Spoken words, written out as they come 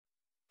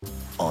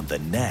on the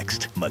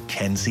next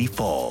Mackenzie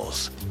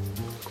Falls.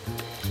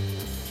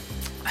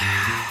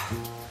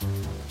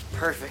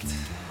 Perfect.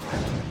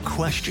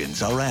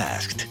 Questions are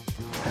asked.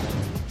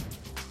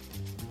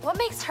 What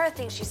makes her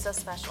think she's so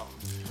special?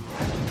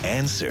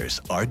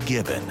 Answers are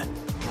given.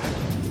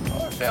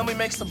 Our family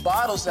makes the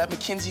bottles that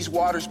Mackenzie's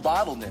water's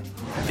bottled in.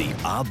 The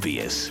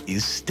obvious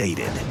is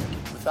stated.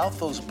 Without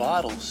those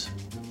bottles,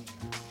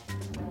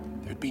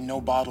 there'd be no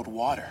bottled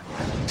water.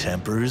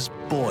 Tempers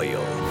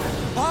boil.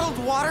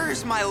 Bottled water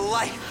is my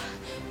life.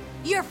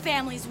 Your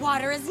family's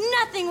water is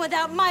nothing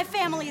without my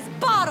family's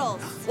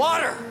bottles.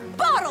 Water!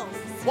 Bottles!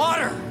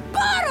 Water!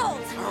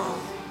 Bottles!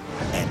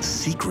 And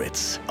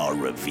secrets are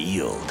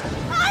revealed.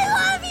 I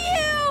love you!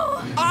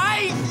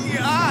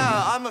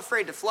 I'm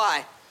afraid to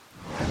fly.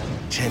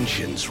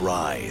 Tensions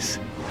rise.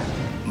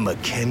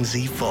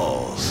 Mackenzie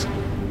Falls.